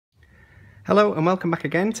Hello and welcome back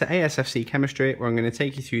again to ASFC Chemistry, where I'm going to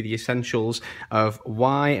take you through the essentials of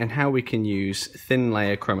why and how we can use thin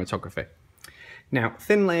layer chromatography. Now,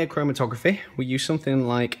 thin layer chromatography, we use something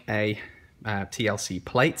like a TLC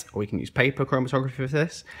plate, or we can use paper chromatography for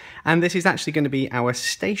this, and this is actually going to be our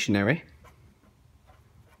stationary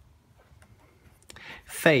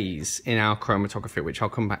phase in our chromatography, which I'll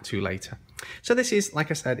come back to later. So this is, like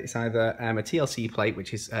I said, it's either a TLC plate,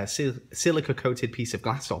 which is a silica-coated piece of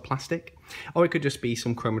glass or plastic, or it could just be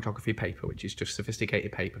some chromatography paper, which is just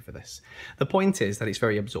sophisticated paper for this. The point is that it's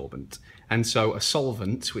very absorbent, and so a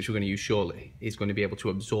solvent, which we're going to use shortly, is going to be able to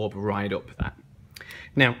absorb right up that.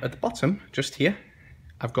 Now, at the bottom, just here,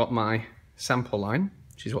 I've got my sample line,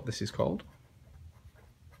 which is what this is called.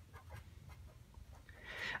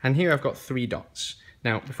 And here I've got 3 dots.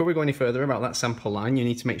 Now, before we go any further about that sample line, you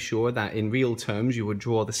need to make sure that in real terms you would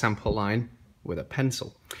draw the sample line with a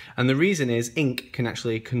pencil. And the reason is ink can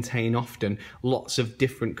actually contain often lots of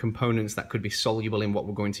different components that could be soluble in what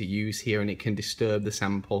we're going to use here, and it can disturb the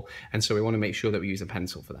sample, and so we want to make sure that we use a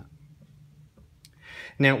pencil for that.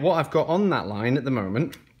 Now, what I've got on that line at the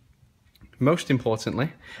moment, most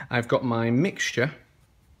importantly, I've got my mixture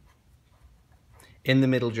in the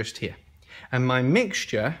middle just here. And my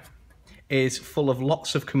mixture is full of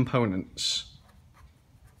lots of components.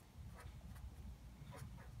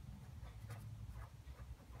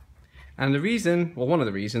 And the reason, well, one of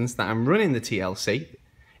the reasons that I'm running the TLC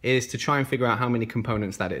is to try and figure out how many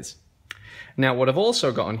components that is. Now, what I've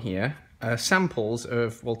also got on here are samples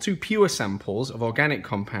of, well, 2 pure samples of organic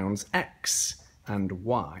compounds, X and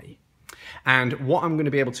Y. And what I'm going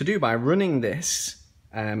to be able to do by running this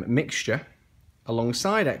mixture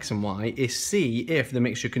alongside X and Y is see if the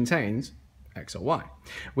mixture contains X or Y,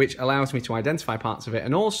 which allows me to identify parts of it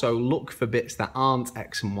and also look for bits that aren't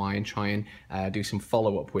X and Y and try and do some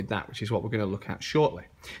follow-up with that, which is what we're going to look at shortly.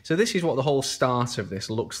 So this is what the whole start of this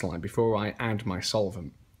looks like before I add my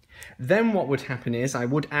solvent. Then what would happen is I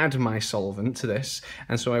would add my solvent to this,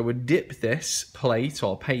 and so I would dip this plate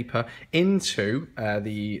or paper into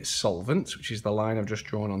the solvent, which is the line I've just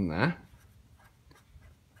drawn on there.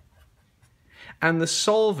 And the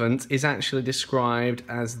solvent is actually described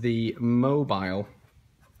as the mobile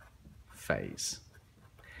phase.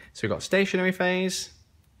 So we've got stationary phase,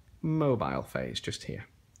 mobile phase just here.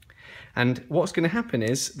 And what's going to happen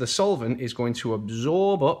is the solvent is going to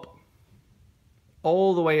absorb up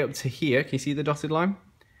all the way up to here. Can you see the dotted line?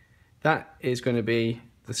 That is going to be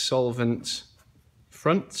the solvent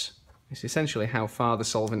front. It's essentially how far the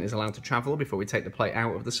solvent is allowed to travel before we take the plate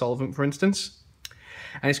out of the solvent, for instance.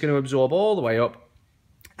 And it's going to absorb all the way up,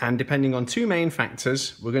 and depending on 2 main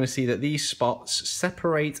factors, we're going to see that these spots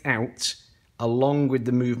separate out along with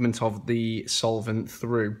the movement of the solvent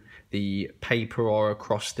through the paper or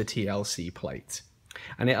across the TLC plate.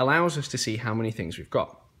 And it allows us to see how many things we've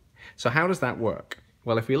got. So how does that work?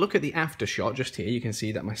 Well, if we look at the after shot just here, you can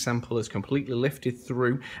see that my sample is completely lifted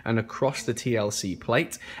through and across the TLC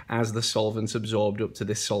plate as the solvent's absorbed up to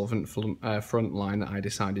this solvent front line that I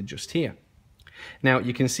decided just here. Now,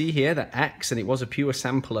 you can see here that X, and it was a pure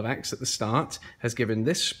sample of X at the start, has given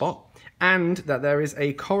this spot, and that there is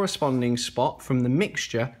a corresponding spot from the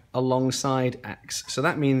mixture alongside X. So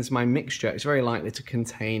that means my mixture is very likely to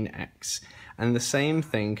contain X. And the same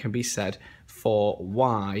thing can be said for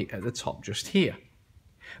Y at the top just here.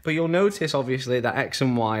 But you'll notice, obviously, that X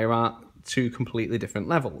and Y are at 2 completely different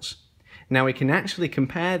levels. Now, we can actually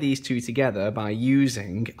compare these 2 together by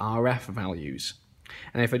using RF values.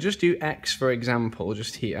 And if I just do X, for example,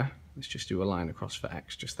 just here, let's just do a line across for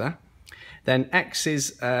X just there, then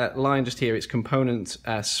X's line just here, its component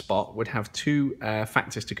spot, would have 2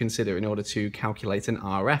 factors to consider in order to calculate an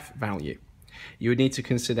RF value. You would need to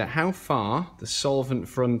consider how far the solvent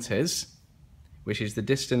front is, which is the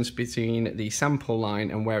distance between the sample line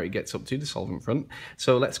and where it gets up to the solvent front.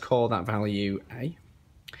 So let's call that value A.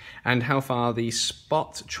 And how far the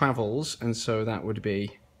spot travels, and so that would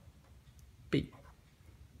be B.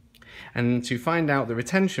 And to find out the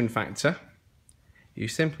retention factor, you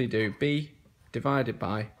simply do B divided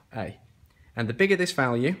by A. And the bigger this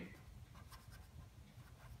value,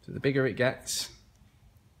 so the bigger it gets,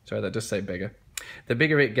 sorry, that does say bigger. The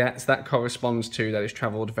bigger it gets, that corresponds to that it's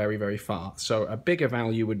travelled very, very far. So a bigger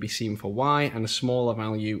value would be seen for Y, and a smaller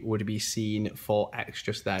value would be seen for X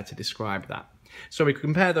just there to describe that. So we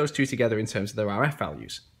compare those 2 together in terms of their RF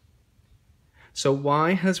values. So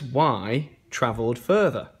why has Y travelled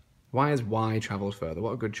further? Why has Y travelled further?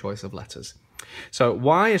 What a good choice of letters. So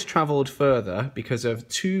Y has travelled further because of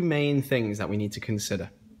 2 main things that we need to consider.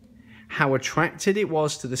 How attracted it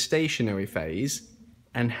was to the stationary phase,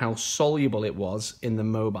 and how soluble it was in the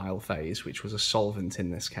mobile phase, which was a solvent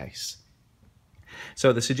in this case.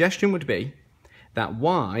 So the suggestion would be that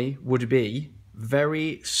Y would be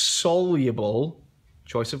very soluble,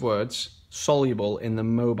 choice of words, soluble in the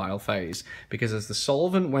mobile phase, because as the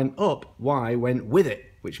solvent went up, Y went with it,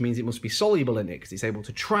 which means it must be soluble in it because it's able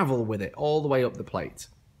to travel with it all the way up the plate.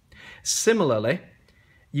 Similarly,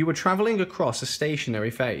 you were traveling across a stationary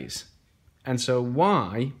phase, and so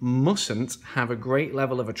Y mustn't have a great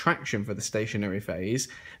level of attraction for the stationary phase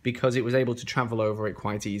because it was able to travel over it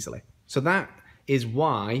quite easily. So that is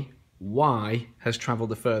why Y has traveled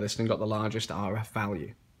the furthest and got the largest RF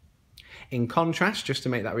value. In contrast, just to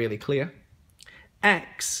make that really clear,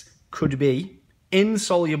 X could be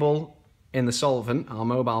insoluble in the solvent, our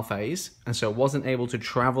mobile phase, and so wasn't able to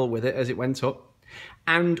travel with it as it went up,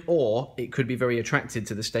 and or it could be very attracted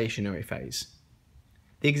to the stationary phase.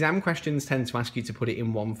 The exam questions tend to ask you to put it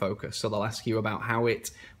in one focus, so they'll ask you about how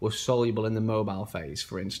it was soluble in the mobile phase,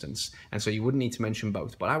 for instance, and so you wouldn't need to mention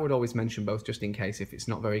both, but I would always mention both just in case if it's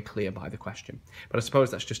not very clear by the question. But I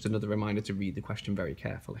suppose that's just another reminder to read the question very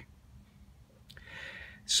carefully.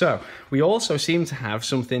 So, we also seem to have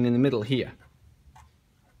something in the middle here.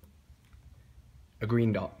 A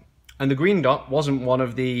green dot. And the green dot wasn't one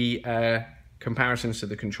of the comparisons to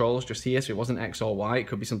the controls just here, so it wasn't X or Y, it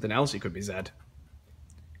could be something else, it could be Z.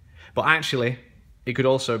 But actually, it could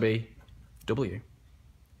also be W.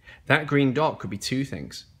 That green dot could be two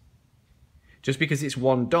things. Just because it's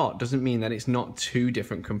one dot doesn't mean that it's not two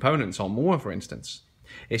different components or more, for instance.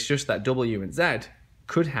 It's just that W and Z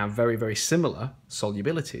could have very, very similar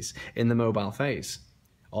solubilities in the mobile phase,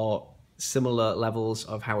 or similar levels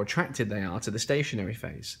of how attracted they are to the stationary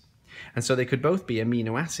phase. And so they could both be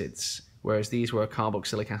amino acids, whereas these were a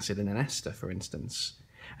carboxylic acid and an ester, for instance.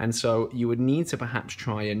 And so you would need to perhaps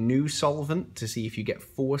try a new solvent to see if you get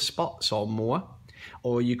 4 spots or more,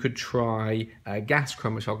 or you could try gas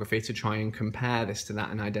chromatography to try and compare this to that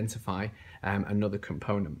and identify another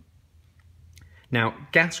component. Now,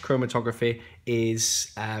 gas chromatography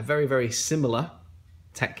is a very, very similar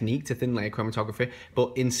technique to thin layer chromatography,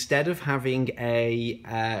 but instead of having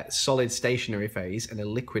a solid stationary phase and a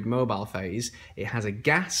liquid mobile phase, it has a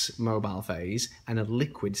gas mobile phase and a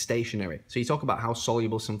liquid stationary. So you talk about how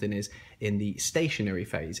soluble something is in the stationary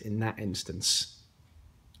phase in that instance.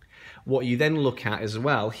 What you then look at as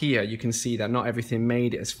well, here you can see that not everything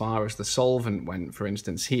made it as far as the solvent went, for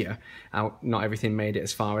instance here. Not everything made it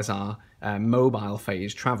as far as our mobile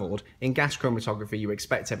phase travelled. In gas chromatography, you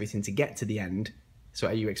expect everything to get to the end. So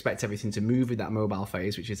you expect everything to move with that mobile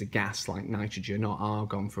phase, which is a gas like nitrogen or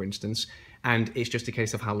argon, for instance. And it's just a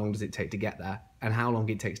case of how long does it take to get there. And how long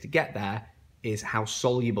it takes to get there is how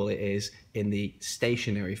soluble it is in the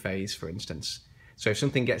stationary phase, for instance. So if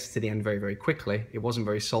something gets to the end very, very quickly, it wasn't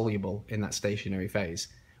very soluble in that stationary phase.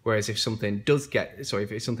 Whereas if something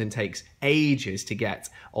if something takes ages to get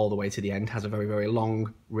all the way to the end, has a very, very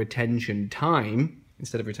long retention time,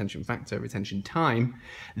 instead of retention factor, retention time,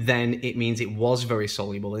 then it means it was very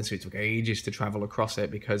soluble, and so it took ages to travel across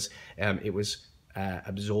it because it was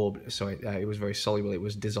absorbed, so it was very soluble, it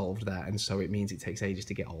was dissolved there, and so it means it takes ages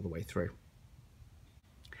to get all the way through.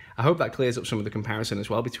 I hope that clears up some of the comparison as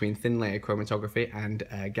well between thin layer chromatography and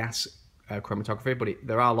gas chromatography, but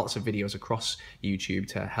there are lots of videos across YouTube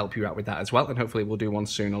to help you out with that as well, and hopefully we'll do one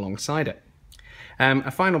soon alongside it.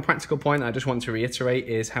 A final practical point that I just want to reiterate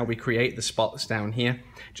is how we create the spots down here.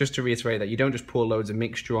 Just to reiterate that you don't just pour loads of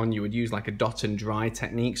mixture on, you would use like a dot and dry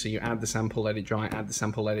technique. So you add the sample, let it dry, add the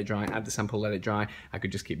sample, let it dry, add the sample, let it dry. I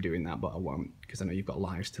could just keep doing that, but I won't because I know you've got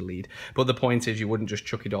lives to lead. But the point is you wouldn't just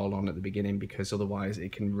chuck it all on at the beginning because otherwise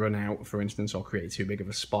it can run out, for instance, or create too big of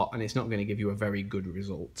a spot, and it's not going to give you a very good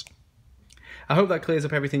result. I hope that clears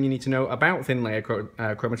up everything you need to know about thin layer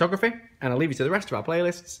chromatography, and I'll leave you to the rest of our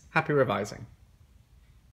playlists. Happy revising.